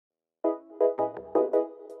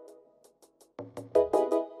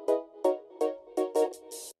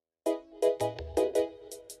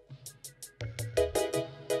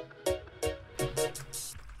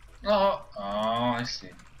Oh, I see.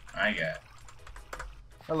 I get it.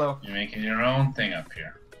 Hello. You're making your own thing up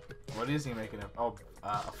here. What is he making up? Oh,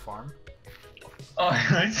 a farm? Oh,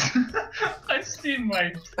 I see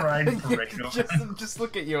my pride parade. just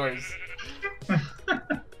look at yours.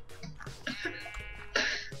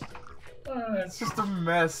 It's just a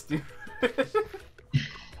mess, dude.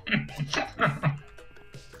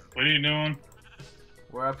 What are you doing?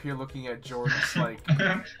 We're up here looking at Jordan's, like...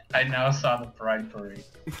 I now saw the pride parade.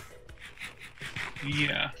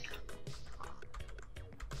 Yeah.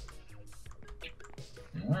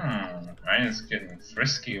 Ryan's getting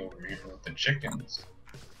frisky over here with the chickens.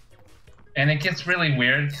 And it gets really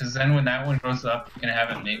weird, because then when that one grows up, you can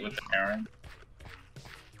have it mate with the parent.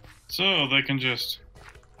 So, they can just...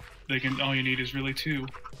 all you need is really two.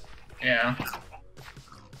 Yeah.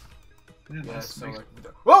 Yeah, so like...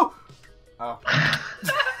 Whoa! Oh.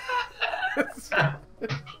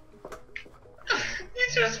 You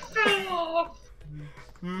just fell off!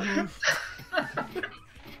 Mm-hmm.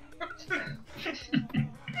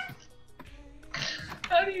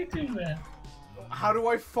 How do you do that? How do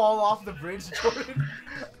I fall off the bridge, Jordan?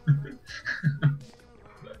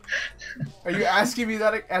 Are you asking me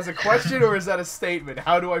that as a question, or is that a statement?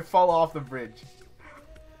 How do I fall off the bridge?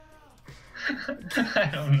 I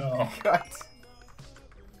don't know. God.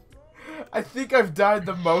 I think I've died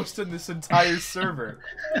the most in this entire server.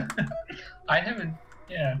 I haven't...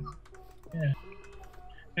 Yeah.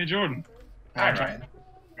 Hey, Jordan. Hi, Ryan.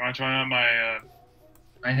 You want to try out my,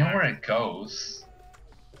 I know where it goes.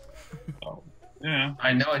 Oh, yeah.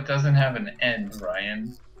 I know it doesn't have an end,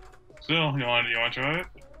 Ryan. Still, you want to try it?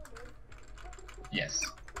 Yes.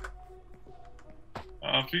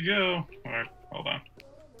 Off you go. Alright, hold on.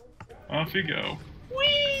 Off you go.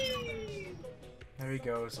 Whee! There he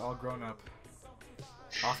goes, all grown up.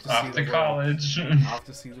 Off Off to the college. world. Off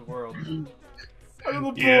to see the world. Our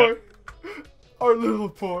little boy. Yeah. Our little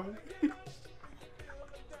boy.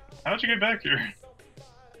 How'd you get back here?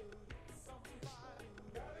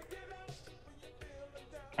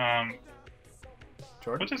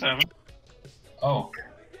 Jordan? What just happened? Oh.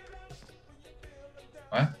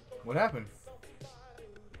 What? What happened?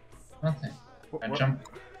 Nothing. I Wh- jumped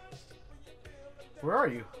Where are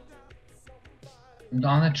you?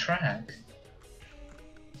 on the track.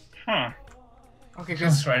 Huh. Okay,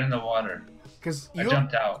 Just right in the water. because I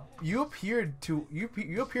jumped out. you appeared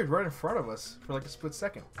right in front of us for like a split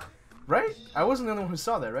second, right? I wasn't the only one who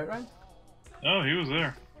saw that, right, Ryan? Oh, he was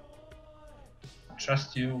there.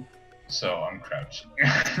 Trust you, so I'm crouching.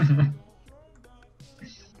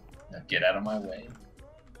 Now get out of my way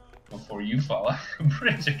before you fall off the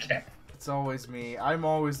bridge again. It's always me. I'm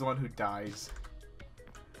always the one who dies.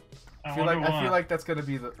 I feel why. like that's gonna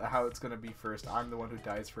be how it's gonna be first. I'm the one who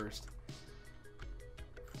dies first.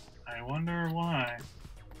 I wonder why.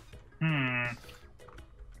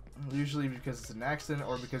 Usually because it's an accident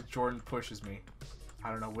or because Jordan pushes me. I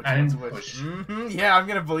don't know which I one's didn't which. push. Yeah, I'm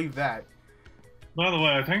gonna believe that. By the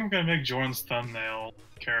way, I think I'm gonna make Jordan's thumbnail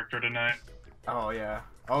character tonight. Oh yeah.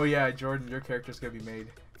 Oh yeah, Jordan, your character's gonna be made.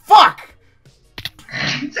 Fuck!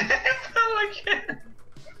 Again.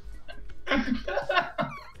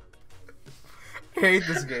 I hate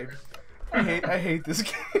this game. I hate this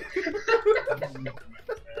game.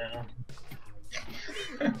 Yeah.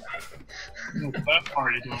 That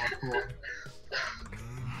part you doing cool.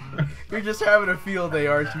 You're just having a field day,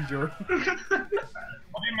 aren't you, Jordan? How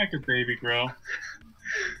do you make a baby grow?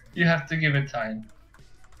 You have to give it time.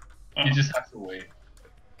 Oh. You just have to wait.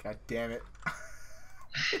 God damn it.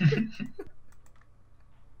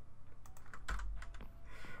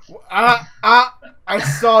 I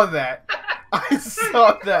saw that. I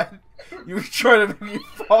saw that. You were trying to make me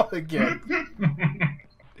fall again.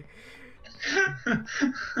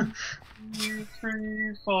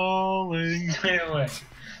 Free falling. Stay away.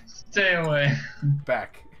 Stay away.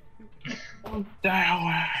 Back. Die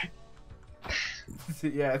away.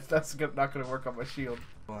 Yeah, that's not gonna work on my shield.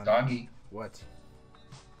 Doggy. What?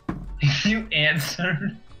 You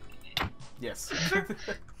answered. Yes.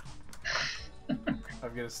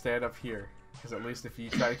 I'm gonna stand up here, because at least if you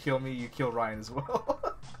try to kill me, you kill Ryan as well.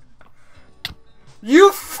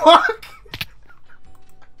 You fuck!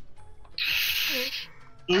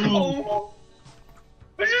 Oh.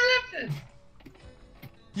 What just happened?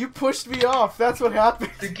 You pushed me off, that's what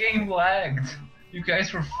happened. The game lagged. You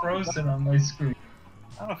guys were frozen on my screen.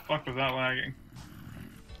 How the fuck was that lagging?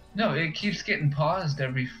 No, it keeps getting paused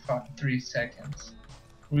every 3 seconds.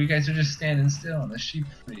 Where you guys are just standing still and the sheep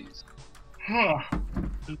freeze. Huh.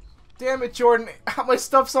 Damn it, Jordan, my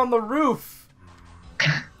stuff's on the roof.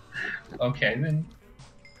 Okay, then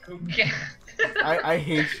go get I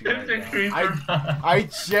hate you right now. I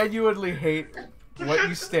genuinely hate what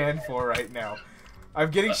you stand for right now. I'm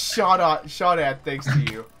getting shot at thanks to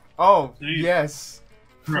you. Oh, Jeez. yes.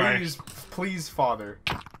 Right. Please, Father.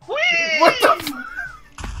 Whee! What the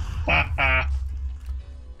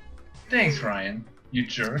Thanks, Ryan. You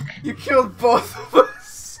jerk. You killed both of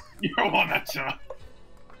us. You're one that's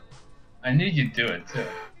I knew you'd do it, too.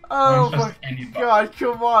 Oh my god,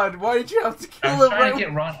 come on. Why did you have to kill him? I was trying to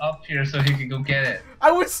get Ron up here so he could go get it.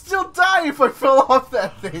 I would still die if I fell off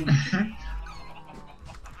that thing.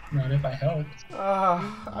 Not if I helped. I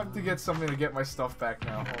have to get something to get my stuff back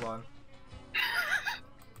now. Hold on.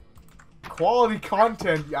 Quality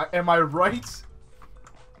content, am I right?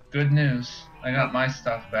 Good news. I got my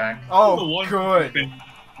stuff back. Oh, good.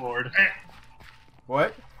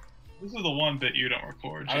 What? This is the one bit you don't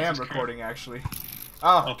record. I am recording, actually.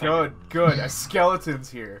 Oh, good. A skeleton's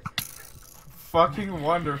here. Fucking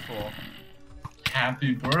wonderful.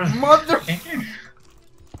 Happy birthday. Mother...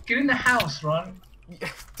 Get in the house, Ron.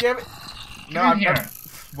 Damn it. No, I'm here.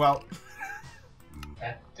 Well...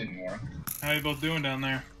 That didn't work. How you both doing down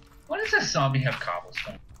there? Why does this zombie have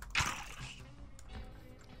cobblestone?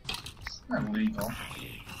 It's not legal.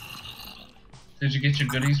 Did you get your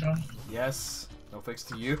goodies, Ron? Yes. No thanks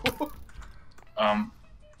to you.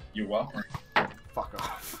 You're welcome. Fuck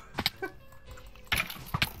off.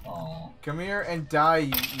 Aww. Come here and die,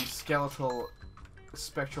 you skeletal,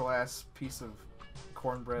 spectral ass piece of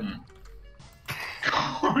cornbread.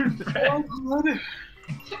 Cornbread?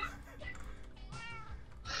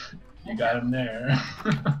 You got him there.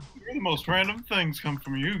 The most random things come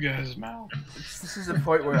from you guys' mouth. This is a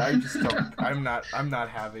point where I just don't. I'm not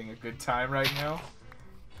having a good time right now.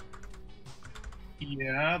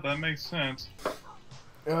 Yeah, that makes sense.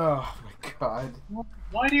 Oh my god.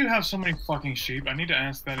 Why do you have so many fucking sheep? I need to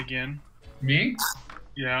ask that again. Me?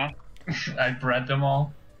 Yeah. I bred them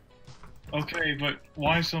all. Okay, but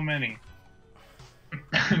why so many?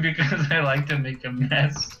 Because I like to make a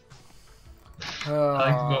mess. I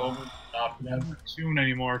like to go over the top of them. I'm not tune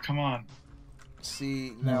anymore, come on.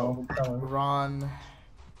 See, no, Ron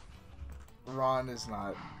is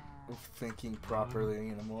not thinking properly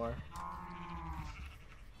anymore.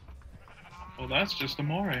 Well, that's just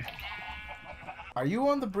amore. Are you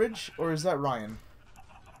on the bridge, or is that Ryan?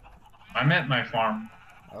 I'm at my farm.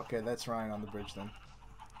 Okay, that's Ryan on the bridge then.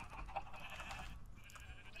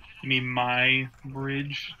 You mean my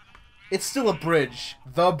bridge? It's still a bridge.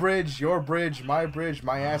 The bridge, your bridge,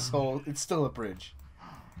 my asshole. It's still a bridge.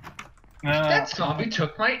 That zombie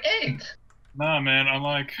took my egg. Nah, man,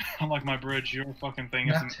 unlike my bridge, your fucking thing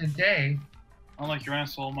Not isn't. today. Unlike your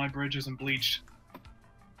asshole, my bridge isn't bleached.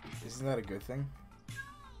 Isn't that a good thing?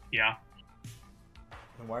 Yeah.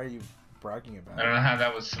 Then why are you bragging about I don't know how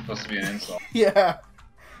that was supposed to be an insult. Yeah.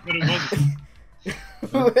 But it wasn't.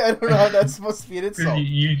 I don't know how that's supposed to be an insult.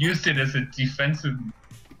 You used it as a defensive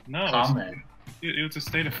comment. It was a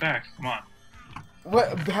state of fact. Come on.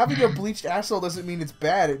 What? Having a bleached asshole doesn't mean it's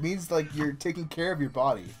bad. It means like you're taking care of your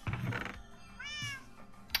body.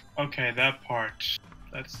 Okay, that part.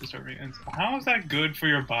 That's disturbing. And how is that good for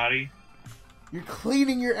your body? You're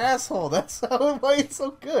cleaning your asshole. That's why it's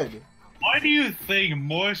so good. Why do you think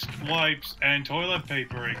moist wipes and toilet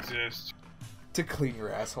paper exist? To clean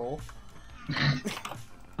your asshole.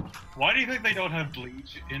 Why do you think they don't have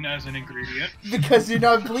bleach in as an ingredient? Because you're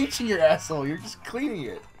not bleaching your asshole. You're just cleaning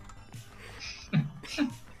it.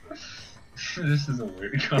 This is a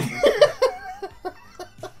weird conversation.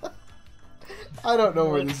 I don't know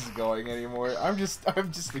where this is going anymore. I'm just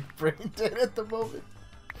like brain dead at the moment.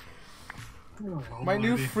 My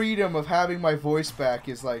new freedom of having my voice back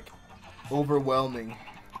is like overwhelming.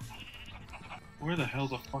 Where the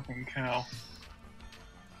hell's a fucking cow?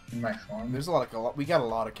 In my farm. There's we got a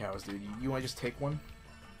lot of cows, dude. You want to just take one?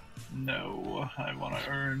 No, I want to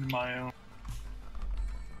earn my own.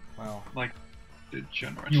 Wow. Like,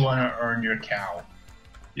 degenerate. You want to earn your cow.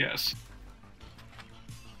 Yes.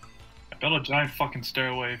 I built a giant fucking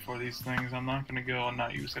stairway for these things. I'm not gonna go and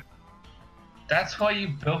not use it. That's why you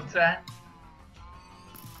built that?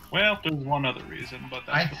 Well, there's one other reason, but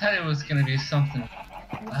that's... I thought it was gonna be something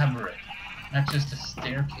elaborate, not just a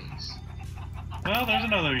staircase. Well, there's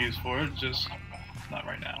another use for it, just not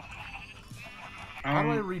right now. How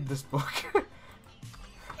do I read this book?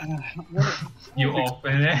 You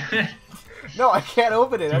open it? No, I can't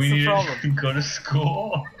open it. That's the problem. To go to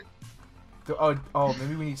school? Oh,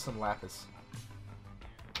 maybe we need some lapis.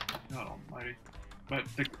 God almighty. But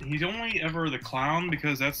he's only ever the clown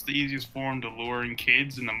because that's the easiest form to lure in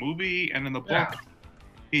kids in the movie, and in the book, Yeah.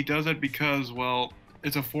 he does it because, well,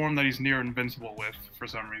 it's a form that he's near invincible with for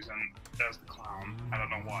some reason as the clown. I don't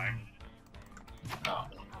know why. Oh.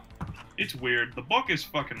 It's weird. The book is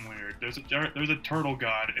fucking weird. There's a turtle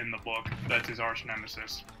god in the book that's his arch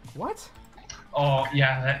nemesis. What? Oh,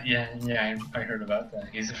 yeah, I heard about that.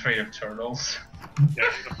 He's afraid of turtles. Yeah,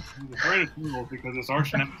 he's afraid of turtles because his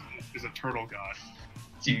arch nemesis is a turtle god.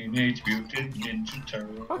 Teenage Mutant Ninja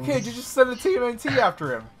Turtles. Okay, you just send a TMNT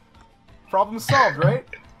after him. Problem solved, right?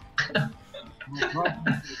 It's not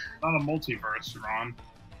a multiverse, Ron.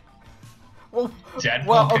 Well,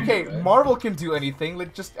 okay, Marvel can do anything.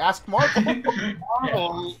 Like, just ask Marvel.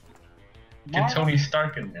 Marvel. Get Tony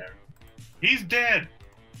Stark in there. He's dead.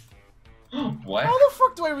 What? How the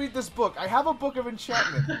fuck do I read this book? I have a book of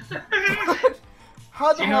enchantment.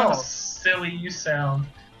 How the You know hell? how silly you sound.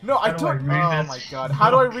 No, I don't. Oh my god. How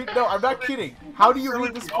do I read? No, I'm not kidding. How do you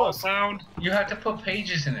read this book? You have to put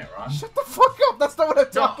pages in it, Ron. Shut the fuck up. That's not what I'm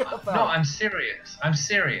talking about. No, I'm serious. I'm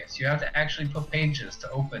serious. You have to actually put pages to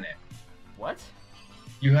open it. What?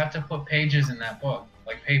 You have to put pages in that book,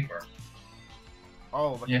 like paper.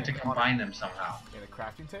 Oh, you have to combine them somehow. In a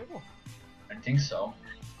crafting table? I think so.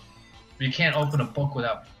 But you can't open a book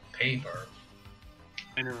without paper.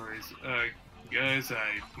 Anyways, guys,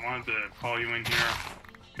 I wanted to call you in here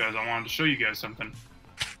because I wanted to show you guys something.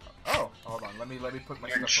 Oh, hold on. Let me put my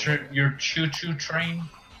stuff away. Your choo-choo train?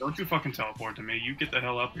 Don't you fucking teleport to me. You get the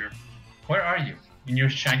hell up here. Where are you? In your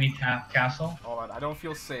shiny castle? Hold on. I don't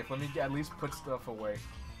feel safe. Let me at least put stuff away.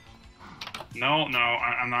 No,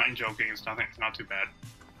 I'm not joking. It's nothing. It's not too bad.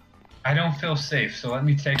 I don't feel safe, so let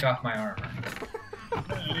me take off my armor.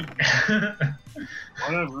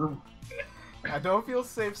 Whatever. I don't feel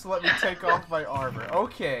safe, so let me take off my armor.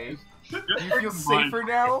 Okay. Do you feel safer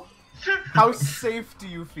now? How safe do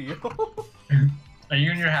you feel? Are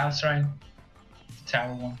you in your house, Ryan? The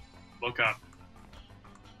tower one? Look up.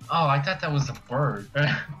 Oh, I thought that was a bird.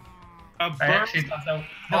 A bird? I actually thought that.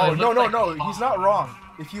 No, he's not wrong.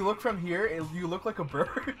 If you look from here, you look like a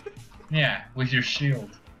bird. Yeah, with your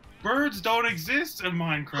shield. Birds don't exist in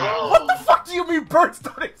Minecraft. What the fuck do you mean birds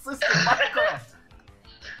don't exist in Minecraft?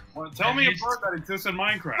 Well, tell me a bird that exists in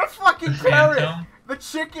Minecraft. The fucking parrot! The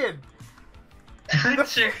chicken! The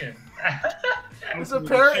chicken. There's a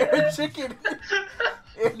parrot and a chicken.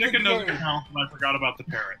 Chicken doesn't count, and I forgot about the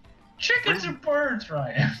parrot. Chickens are birds,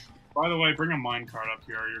 Ryan. By the way, bring a minecart up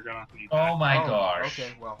here. You're gonna need that. Oh my gosh.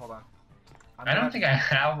 Okay, well, hold on. I don't think I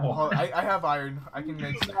have one. I have iron. I can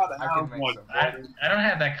make some. I don't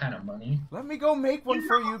have that kind of money. Let me go make one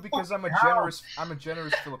for you because I'm a generous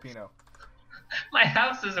Filipino. My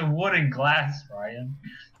house is a wood and glass, Ryan.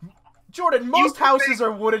 Jordan, most houses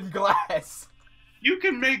are wood and glass. You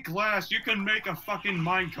can make glass. You can make a fucking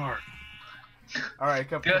minecart. All right,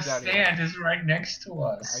 come the down here. sand is right next to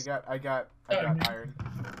us. I got iron.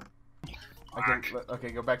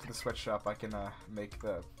 Okay, go back to the sweatshop. I can make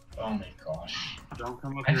the. Oh my gosh! Don't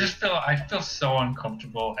come up I here. feel so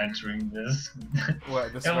uncomfortable entering this.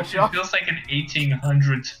 What, the sweatshop? It feels like an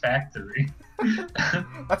 1800s factory.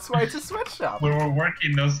 That's why it's a sweatshop. Where we're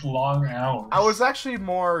working those long hours. I was actually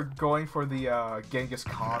more going for the Genghis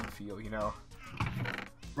Khan feel, you know.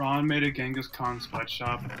 Ron made a Genghis Khan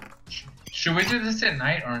sweatshop. Should we do this at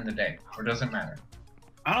night or in the day? Or does it matter?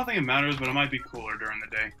 I don't think it matters, but it might be cooler during the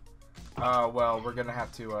day. Well, we're gonna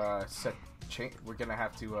have to we're gonna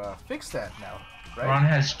have to fix that now, right? Ron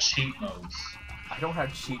has cheat modes. I don't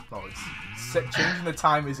have cheat modes. Changing the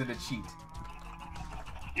time isn't a cheat.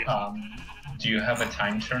 Yeah. Do you have a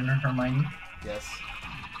time turner, Hermione? Yes.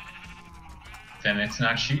 Then it's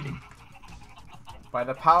not cheating. By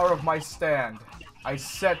the power of my stand, I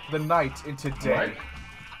set the night into day.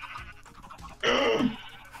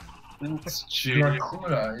 That's cheating.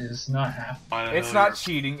 Dracula is not happening. It's not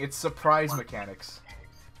cheating, it's surprise mechanics.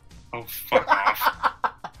 Oh, fuck off.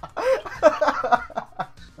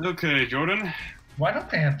 Okay, Jordan. Why don't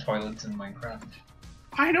they have toilets in Minecraft?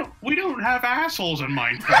 We don't have assholes in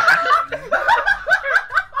Minecraft.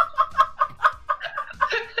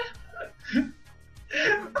 I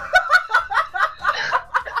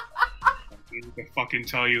need to fucking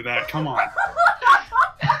tell you that. Come on.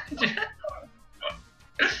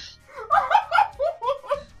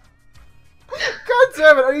 God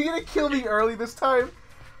damn it, are you gonna kill me early this time?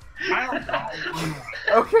 I don't know.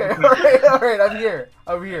 Okay, alright, I'm here.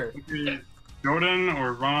 Okay, Jordan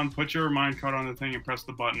or Ron, put your minecart on the thing and press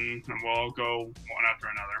the button, and we'll all go one after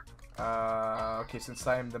another. Okay, since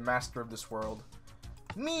I am the master of this world.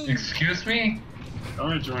 Me! Excuse me?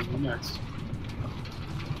 Alright, Jordan, who next?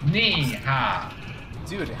 Ni-ha!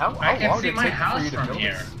 Dude, how I can long see did it my take house for you to from build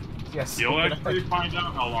here. this? Yes. You'll actually find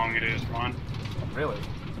out how long it is, Ron. Really?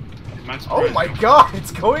 Oh my god,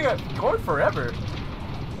 it's going forever.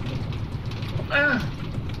 Ah.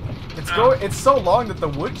 It's so long that the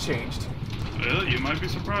wood changed. Well, you might be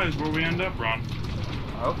surprised where we end up, Ron.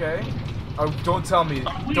 Okay. Oh, don't tell me.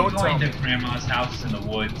 Don't tell me. To Grandma's house in the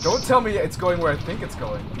woods. Don't tell me it's going where I think it's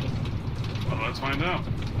going. Well, let's find out.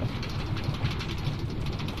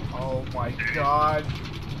 Oh my god.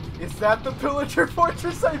 Is that the pillager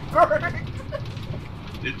fortress I burned?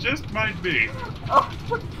 It just might be. Oh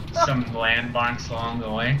my god. Some land marks along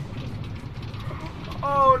the way.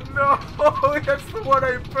 Oh no, that's the one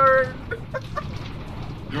I burned.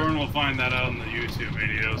 Jordan will find that out in the YouTube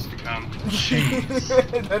videos to come.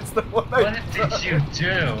 Jeez. That's the one I What did you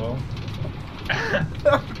do?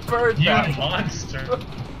 I burned You that. monster.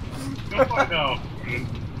 Go find out.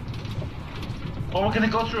 Oh, we're gonna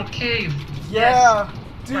go through a cave. Yeah,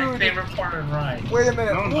 Yes. dude. My favorite part of the ride. Wait a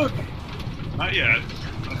minute, No, look. Not yet.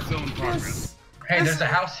 That's still in progress. This, Hey, there's a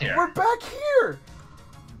house here. We're back here.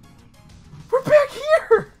 We're back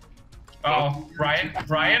here. Oh, Ryan.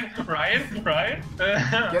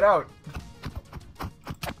 Get out.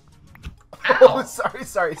 Ow. Oh,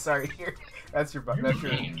 sorry. Here, that's your butt. That's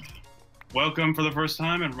your. Welcome for the first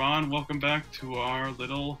time, and Ron, welcome back to our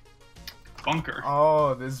little bunker.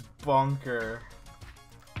 Oh, this bunker.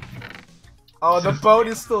 Oh, the boat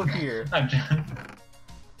is still here. I'm just...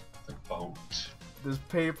 The boat. This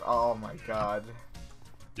paper. Oh my god.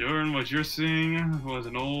 Jordan, what you're seeing was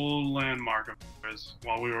an old landmark of ours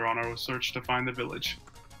while we were on our search to find the village.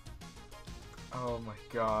 Oh my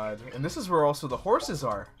god. And this is where also the horses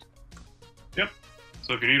are. Yep.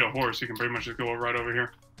 So if you need a horse, you can pretty much just go right over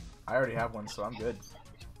here. I already have one, so I'm good.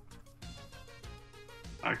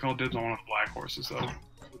 I call dibs on one of the black horses, though.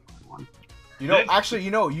 You know, actually,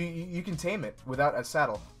 you can tame it without a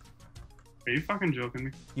saddle. Are you fucking joking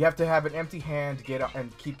me? You have to have an empty hand to get on,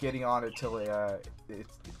 and keep getting on it till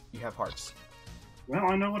you have hearts.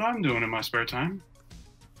 Well, I know what I'm doing in my spare time.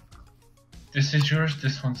 This is yours,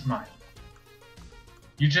 this one's mine.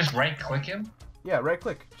 You just right-click him? Yeah,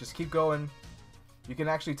 right-click. Just keep going. You can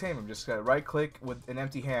actually tame him. Just right-click with an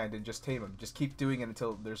empty hand and just tame him. Just keep doing it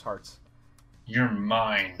until there's hearts. You're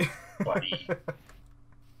mine, buddy.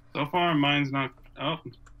 So far, mine's not... Oh,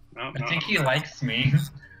 no, I think he likes me.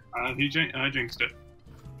 I jinxed it.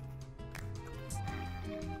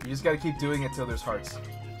 You just gotta keep doing it till there's hearts.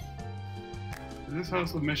 Is this how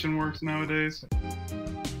submission works nowadays?